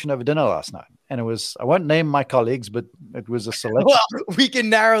conversation over dinner last night, and it was, I won't name my colleagues, but it was a selection. Well, we can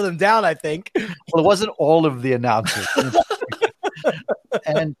narrow them down, I think. Well, it wasn't all of the announcers.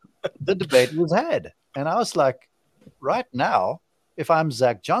 And the debate was had. And I was like, right now, if I'm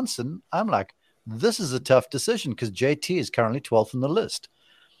Zach Johnson, I'm like, this is a tough decision because JT is currently 12th on the list.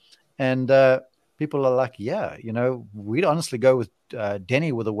 And people are like, yeah, we'd honestly go with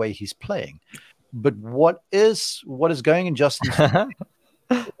Denny with the way he's playing. But what is going in Justin's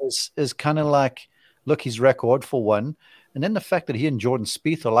is kind of like, look, his record for one, and then the fact that he and Jordan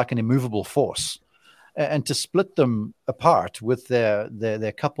Spieth are like an immovable force. And to split them apart with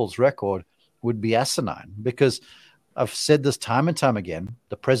their couples record would be asinine, because I've said this time and time again,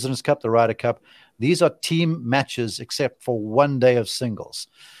 the President's Cup, the Ryder Cup, these are team matches except for one day of singles.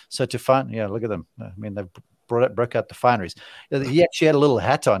 So to find, look at them. I mean, they've broke out the fineries. He actually had a little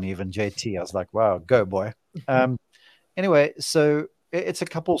hat on, even JT. I was like, wow, go boy. Anyway, so it's a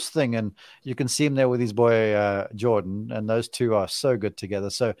couples thing, and you can see him there with his boy Jordan, and those two are so good together.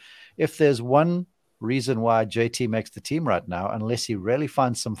 So if there's one reason why JT makes the team right now, unless he really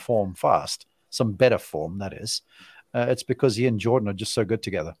finds some form fast, some better form, that is, it's because he and Jordan are just so good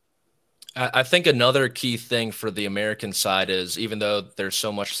together. I think another key thing for the American side is, even though there's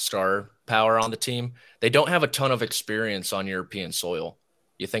so much star power on the team, they don't have a ton of experience on European soil.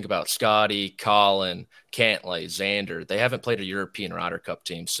 You think about Scotty, Colin, Cantlay, Xander. They haven't played a European Ryder Cup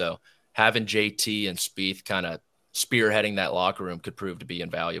team. So having JT and Spieth kind of spearheading that locker room could prove to be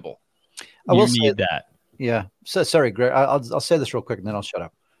invaluable. I will need that. Yeah. So sorry, Greg. I'll say this real quick and then I'll shut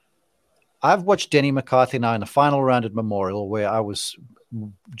up. I've watched Denny McCarthy now in the final round at Memorial, where I was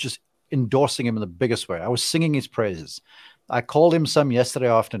just endorsing him in the biggest way. I was singing his praises. I called him some yesterday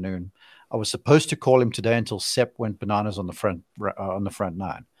afternoon. I was supposed to call him today until Sepp went bananas on the front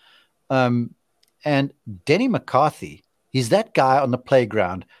nine. And Denny McCarthy, he's that guy on the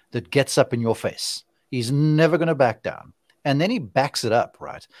playground that gets up in your face. He's never going to back down. And then he backs it up,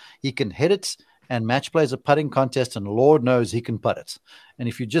 right? He can hit it, and match play is a putting contest, and Lord knows he can putt it. And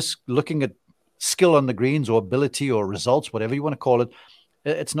if you're just looking at skill on the greens or ability or results, whatever you want to call it,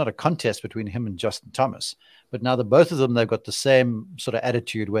 it's not a contest between him and Justin Thomas. But now both of them, they've got the same sort of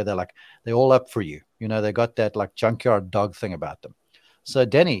attitude where they're all up for you. They got that like junkyard dog thing about them. So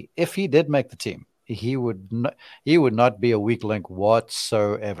Denny, if he did make the team, he would not be a weak link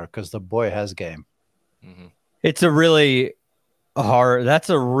whatsoever, because the boy has game. Mm-hmm. It's a really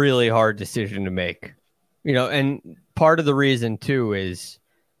hard decision to make, and part of the reason too is,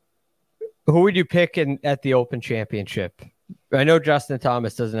 who would you pick at the Open Championship? I know Justin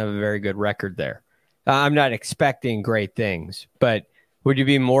Thomas doesn't have a very good record there. I'm not expecting great things, but would you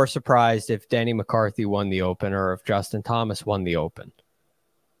be more surprised if Denny McCarthy won the Open or if Justin Thomas won the Open?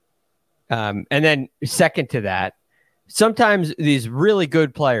 And then second to that, sometimes these really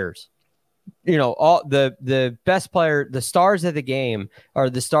good players, all the best player, the stars of the game are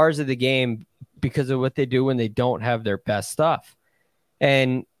the stars of the game because of what they do when they don't have their best stuff.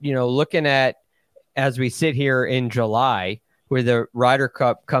 And, looking at, as we sit here in July with the Ryder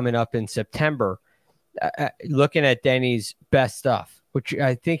Cup coming up in September, looking at Denny's best stuff, which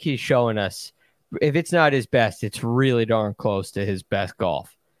I think he's showing us, if it's not his best, it's really darn close to his best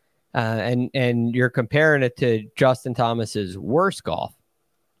golf. And you're comparing it to Justin Thomas's worst golf.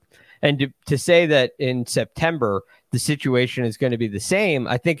 And to say that in September, the situation is going to be the same,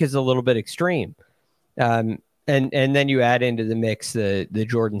 I think is a little bit extreme. And then you add into the mix the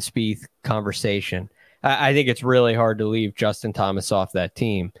Jordan Spieth conversation. I think it's really hard to leave Justin Thomas off that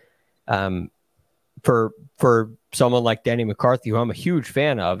team. For someone like Denny McCarthy, who I'm a huge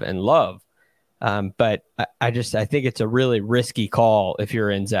fan of and love. But I think it's a really risky call if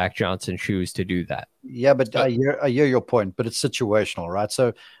you're in Zach Johnson's shoes to do that. Yeah, but I hear your point, but it's situational, right?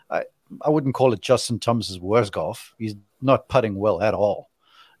 So I wouldn't call it Justin Thomas's worst golf. He's not putting well at all.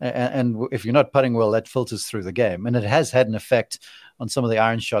 And if you're not putting well, that filters through the game. And it has had an effect on some of the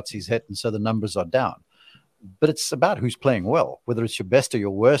iron shots he's hit, and so the numbers are down. but it's about who's playing well, whether it's your best or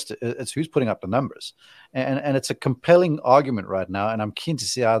your worst. It's who's putting up the numbers. And it's a compelling argument right now, and I'm keen to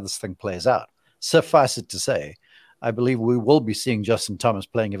see how this thing plays out. Suffice it to say, I believe we will be seeing Justin Thomas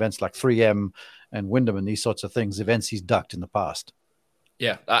playing events like 3M and Wyndham and these sorts of things, events he's ducked in the past.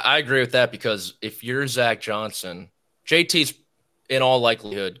 Yeah, I agree with that, because if you're Zach Johnson, JT's in all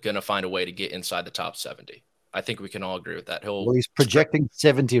likelihood going to find a way to get inside the top 70. I think we can all agree with that. Well, he's projecting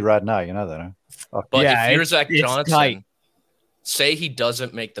 70 right now. You know that, huh? But if you're Zach Johnson, say he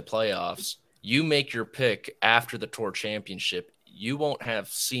doesn't make the playoffs, you make your pick after the Tour Championship, you won't have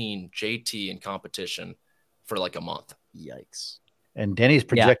seen JT in competition for like a month. Yikes. And Denny's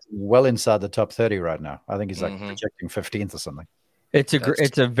projecting well inside the top 30 right now. I think he's like projecting 15th or something.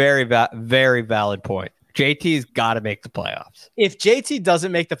 It's a very valid point. JT's got to make the playoffs. If JT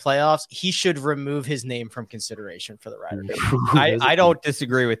doesn't make the playoffs, he should remove his name from consideration for the Ryder Cup. I don't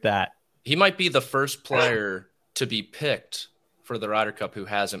disagree with that. He might be the first player to be picked for the Ryder Cup who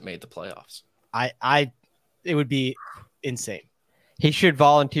hasn't made the playoffs. It would be insane. He should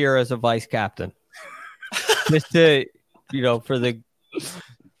volunteer as a vice captain, just to, for the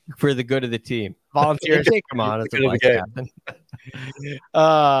good of the team. Volunteer. Take him on as a vice captain.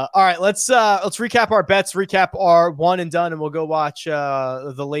 All right, let's recap our bets, recap our one and done, and we'll go watch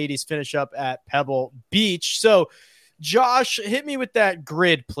the ladies finish up at Pebble Beach. So, Josh, hit me with that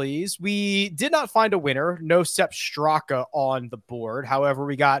grid, please. We did not find a winner. No Sepp Straka on the board. However,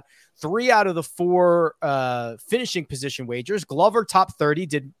 we got 3 out of the 4 finishing position wagers. Glover top 30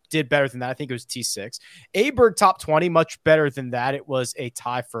 did better than that. I think it was T6. Aberg top 20, much better than that. It was a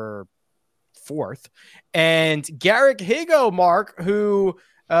tie for 4th. And Garrick Higo, Mark, who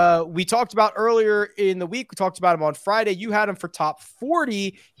we talked about earlier in the week. We talked about him on Friday. You had him for top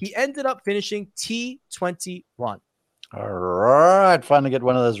 40. He ended up finishing T21. All right. Finally get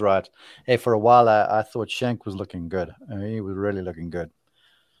one of those right. Hey, for a while, I thought Shank was looking good. I mean, he was really looking good.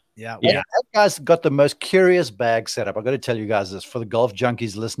 Yeah. That guy's got the most curious bag setup. I've got to tell you guys this for the golf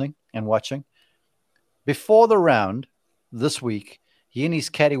junkies listening and watching. Before the round this week, he and his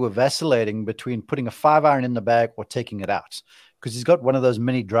caddy were vacillating between putting a 5-iron in the bag or taking it out because he's got one of those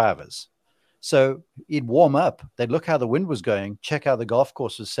mini drivers. So he'd warm up. They'd look how the wind was going, check how the golf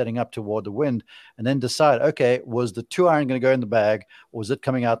course was setting up toward the wind, and then decide, okay, was the 2-iron going to go in the bag or was it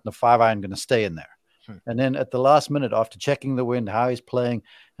coming out and the 5-iron going to stay in there? And then at the last minute, after checking the wind, how he's playing,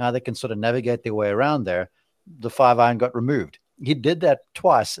 how they can sort of navigate their way around there, the 5-iron got removed. He did that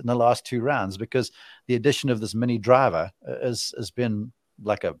twice in the last 2 rounds because the addition of this mini driver has been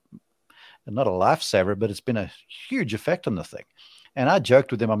like not a lifesaver, but it's been a huge effect on the thing. And I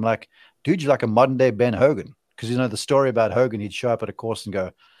joked with him. I'm like, dude, you're like a modern day Ben Hogan. Because, the story about Hogan, he'd show up at a course and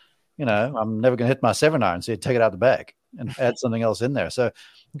go, I'm never going to hit my 7-iron. So he'd take it out of the bag and add something else in there. So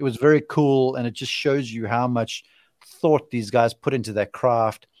it was very cool. And it just shows you how much thought these guys put into their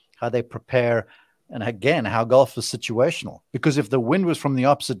craft, how they prepare. And again, how golf is situational. Because if the wind was from the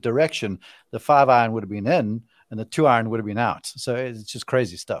opposite direction, the 5-iron would have been in and the 2-iron would have been out. So it's just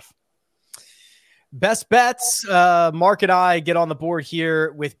crazy stuff. Best bets. Mark and I get on the board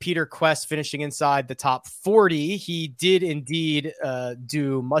here with Peter Quest finishing inside the top 40. He did indeed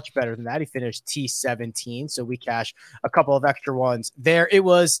do much better than that. He finished T17, so we cash a couple of extra ones there. It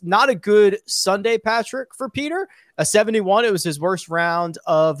was not a good Sunday, Patrick, for Peter. A 71. It was his worst round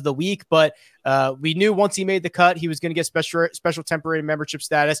of the week, but we knew once he made the cut, he was going to get special temporary membership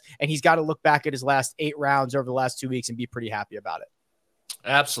status, and he's got to look back at his last 8 rounds over the last 2 weeks and be pretty happy about it.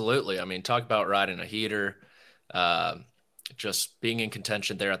 Absolutely. I mean, talk about riding a heater, just being in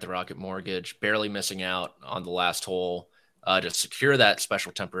contention there at the Rocket Mortgage, barely missing out on the last hole to secure that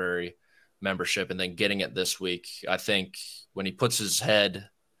special temporary membership and then getting it this week. I think when he puts his head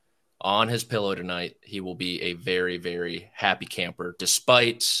on his pillow tonight, he will be a very, very happy camper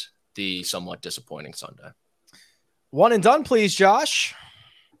despite the somewhat disappointing Sunday. One and done, please, Josh.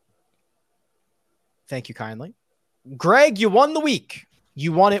 Thank you kindly. Greg, you won the week.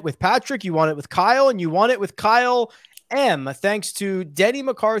 You won it with Patrick, you won it with Kyle, and you won it with Kyle M. Thanks to Denny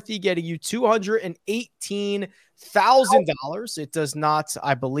McCarthy getting you $218,000. It does not,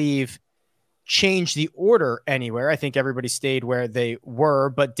 I believe, change the order anywhere. I think everybody stayed where they were,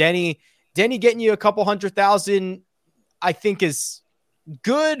 but Denny getting you a couple $100,000, I think is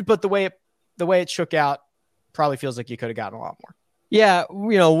good, but the way it shook out probably feels like you could have gotten a lot more. Yeah,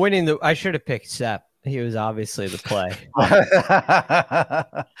 winning I should have picked Sepp. He was obviously the play.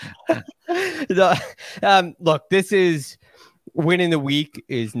 Look, this is winning the week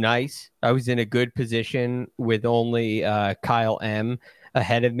is nice. I was in a good position with only Kyle M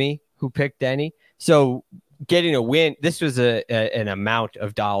ahead of me who picked Denny. So getting a win, this was an amount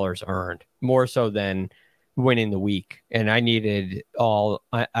of dollars earned more so than winning the week, and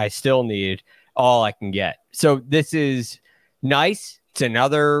I still need all I can get. So this is nice. It's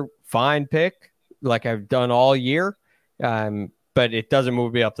another fine pick, like I've done all year, but it doesn't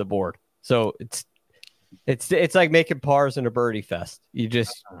move me up the board. So it's like making pars in a birdie fest. You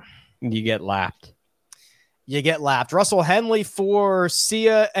get lapped. You get lapped. Russell Henley for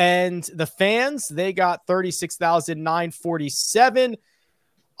Sia and the fans. They got 36,947.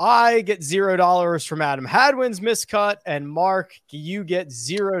 I get $0 from Adam Hadwin's miscut, and Mark, you get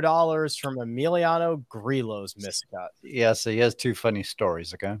 $0 from Emiliano Grillo's miscut. Yeah, so he has two funny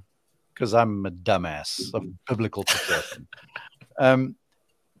stories, okay? Because I'm a dumbass of biblical proportion.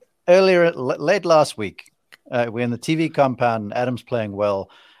 Late last week, we're in the TV compound, Adam's playing well,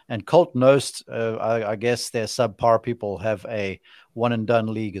 and Colt Nost, I guess their subpar people have a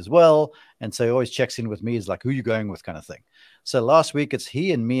one-and-done league as well, and so he always checks in with me. He's like, who you going with kind of thing. So last week, it's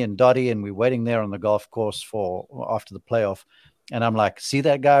he and me and Dottie, and we're waiting there on the golf course for after the playoff, and I'm like, see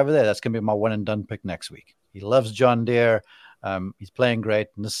that guy over there? That's going to be my one-and-done pick next week. He loves John Deere. He's playing great,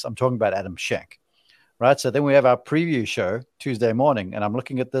 and I'm talking about Adam Schenk. Right, so then we have our preview show Tuesday morning, and I'm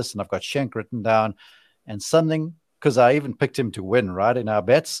looking at this, and I've got Schenk written down, and something, because I even picked him to win, right, in our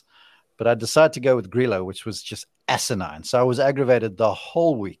bets, but I decided to go with Grillo, which was just asinine. So I was aggravated the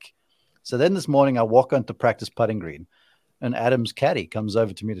whole week. So then this morning, I walk onto practice putting green, and Adam's caddy comes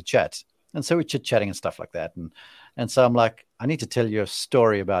over to me to chat, and so we're chit-chatting and stuff like that, and so I'm like, I need to tell you a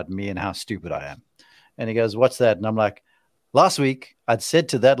story about me and how stupid I am. And he goes, what's that? And I'm like, last week, I'd said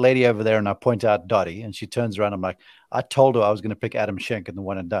to that lady over there, and I point out Dottie, and she turns around. I'm like, I told her I was going to pick Adam Schenk in the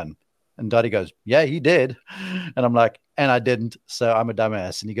one and done. And Dottie goes, yeah, he did. And I'm like, and I didn't. So I'm a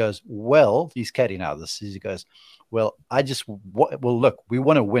dumbass. And he goes, well, he's caddy now. He goes, well, look, we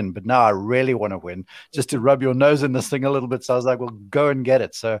want to win, but now I really want to win just to rub your nose in this thing a little bit. So I was like, well, go and get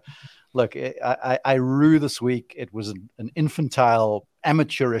it. So look, I rue this week. It was an infantile,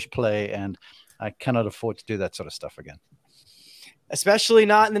 amateurish play, and I cannot afford to do that sort of stuff again. Especially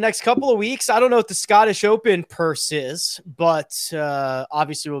not in the next couple of weeks. I don't know what the Scottish Open purse is, but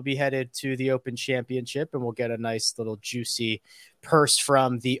obviously we'll be headed to the Open Championship, and we'll get a nice little juicy purse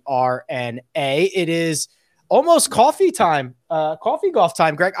from the RNA. It is almost coffee golf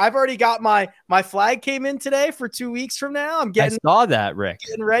time, Greg. I've already got my flag came in today for 2 weeks from now. I saw that, Rick.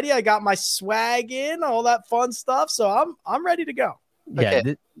 Getting ready. I got my swag in, all that fun stuff. So I'm ready to go. Yeah,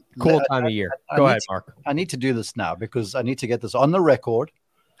 Okay. cool time of year. Go ahead, Mark. I need to do this now because I need to get this on the record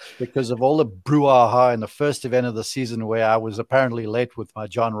because of all the brouhaha in the first event of the season where I was apparently late with my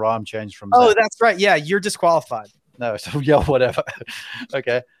John Rahm change from Oh, Zach. that's right. Yeah, you're disqualified. No, so yeah, whatever.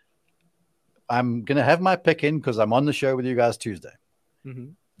 Okay. I'm going to have my pick in because I'm on the show with you guys Tuesday. Mm-hmm.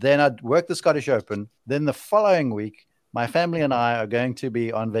 Then I'd work the Scottish Open. Then the following week, my family and I are going to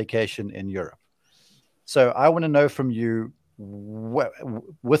be on vacation in Europe. So I want to know from you,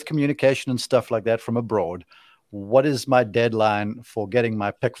 with communication and stuff like that from abroad, what is my deadline for getting my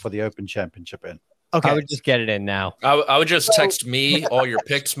pick for the Open Championship in? Okay. I would just get it in now. I would just text me all your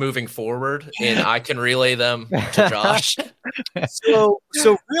picks moving forward, and I can relay them to Josh. So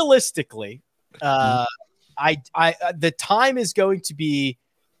realistically, the time is going to be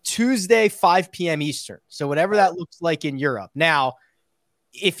Tuesday, 5 p.m. Eastern. So whatever that looks like in Europe. Now,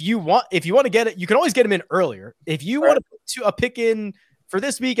 if you want to get it, you can always get them in earlier. If you want to put a pick in for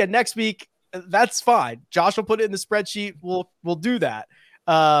this week and next week, that's fine. Josh will put it in the spreadsheet. We'll do that.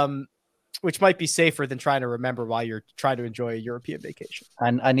 Which might be safer than trying to remember while you're trying to enjoy a European vacation.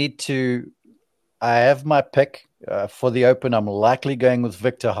 And I have my pick for the Open. I'm likely going with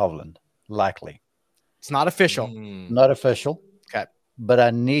Victor Hovland. Likely. It's not official. Not official. Okay. But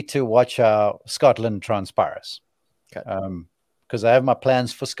I need to watch how Scotland transpires. Okay. Because I have my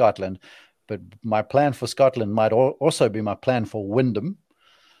plans for Scotland, but my plan for Scotland might also be my plan for Wyndham.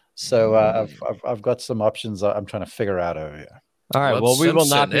 So I've got some options I'm trying to figure out over here. All right. Well, we will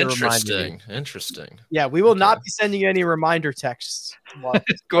not be reminding. Interesting. Yeah, we will not be sending you any reminder texts. Of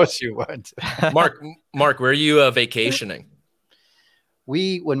course you won't. Mark, where are you vacationing?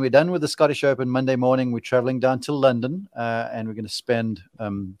 When we're done with the Scottish Open Monday morning, we're traveling down to London, and we're going to spend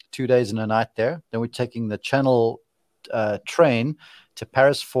 2 days and a night there. Then we're taking the Channel train to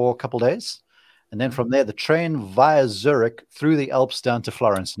Paris for a couple of days. And then from there, the train via Zurich through the Alps down to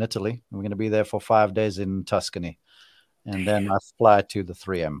Florence in Italy. And we're going to be there for 5 days in Tuscany. And then I fly to the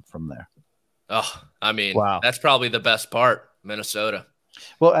 3M from there. Oh, I mean, wow. That's probably the best part, Minnesota.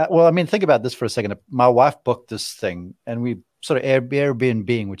 Well, I mean, think about this for a second. My wife booked this thing, and we sort of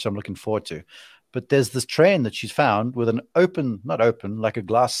Airbnb, which I'm looking forward to. But there's this train that she's found with an not open, like a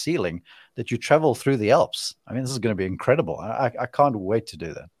glass ceiling that you travel through the Alps. I mean, this is going to be incredible. I can't wait to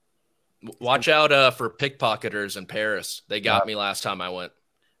do that. Watch out for pickpocketers in Paris. They got me last time I went.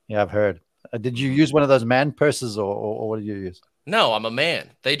 Yeah, I've heard. Did you use one of those man purses, or what did you use? No, I'm a man.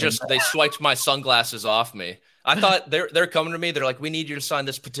 They swiped my sunglasses off me. I thought they're coming to me. They're like, we need you to sign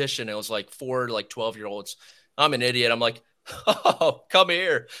this petition. It was like 4 12-year-olds. I'm an idiot. I'm like, oh, come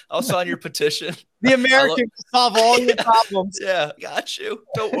here. I'll sign your petition. The American can solve all your problems. Yeah, got you.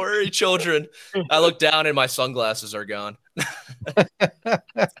 Don't worry, children. I look down and my sunglasses are gone.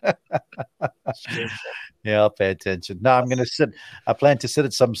 Yeah, I'll pay attention. No, I plan to sit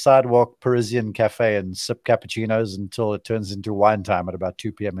at some sidewalk Parisian cafe and sip cappuccinos until it turns into wine time at about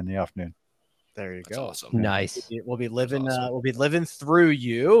 2 p.m. in the afternoon. There you That's go. awesome. Nice. We'll be living through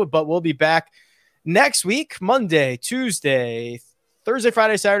you, but we'll be back next week, Monday, Tuesday, Thursday,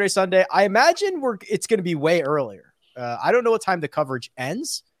 Friday, Saturday, Sunday. I imagine it's going to be way earlier. I don't know what time the coverage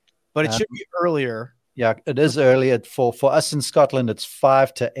ends, but it should be earlier. Yeah, it is early. For us in Scotland, it's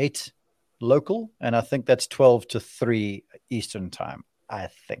 5 to 8 local, and I think that's 12 to 3 Eastern time. I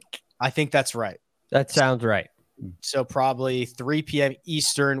think that's right. That sounds right. So probably 3 p.m.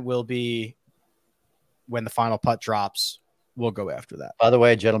 Eastern will be when the final putt drops. We'll go after that. By the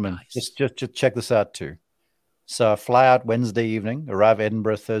way, gentlemen, just check this out too. So I fly out Wednesday evening, arrive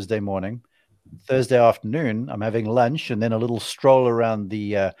Edinburgh Thursday morning. Thursday afternoon, I'm having lunch and then a little stroll around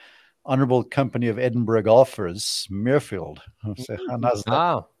the Honourable Company of Edinburgh Golfers, Muirfield. So how nice is that?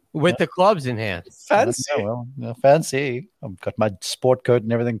 Wow. With the clubs in hand. Fancy. Fancy. I've got my sport coat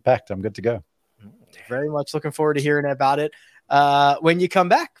and everything packed. I'm good to go. Very much looking forward to hearing about it. When you come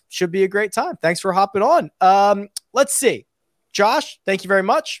back, should be a great time. Thanks for hopping on. Let's see. Josh, thank you very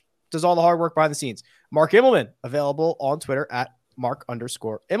much. Does all the hard work behind the scenes. Mark Immelman, available on Twitter at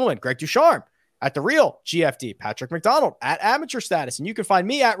Mark_Immelman. Greg Ducharme at The Real GFD. Patrick McDonald at Amateur Status. And you can find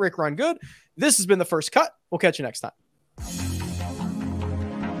me at Rick Run Good. This has been The First Cut. We'll catch you next time.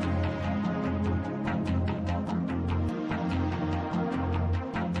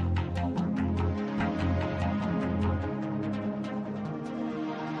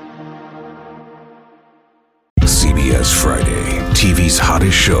 CBS Friday. TV's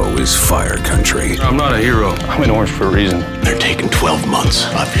hottest show is Fire Country. I'm not a hero. I'm in orange for a reason. They're taking 12 months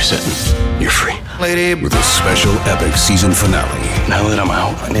off your sentence. You're free. Lady, with a special epic season finale. Now that I'm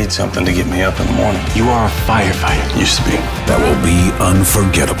out, I need something to get me up in the morning. You are a firefighter. Used to be. That will be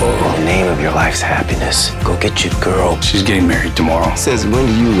unforgettable. In the name of your life's happiness, go get your girl. She's getting married tomorrow. Since when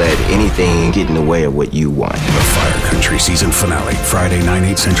do you let anything get in the way of what you want? The Fire Country season finale, Friday,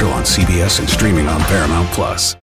 9/8 Central on CBS and streaming on Paramount+.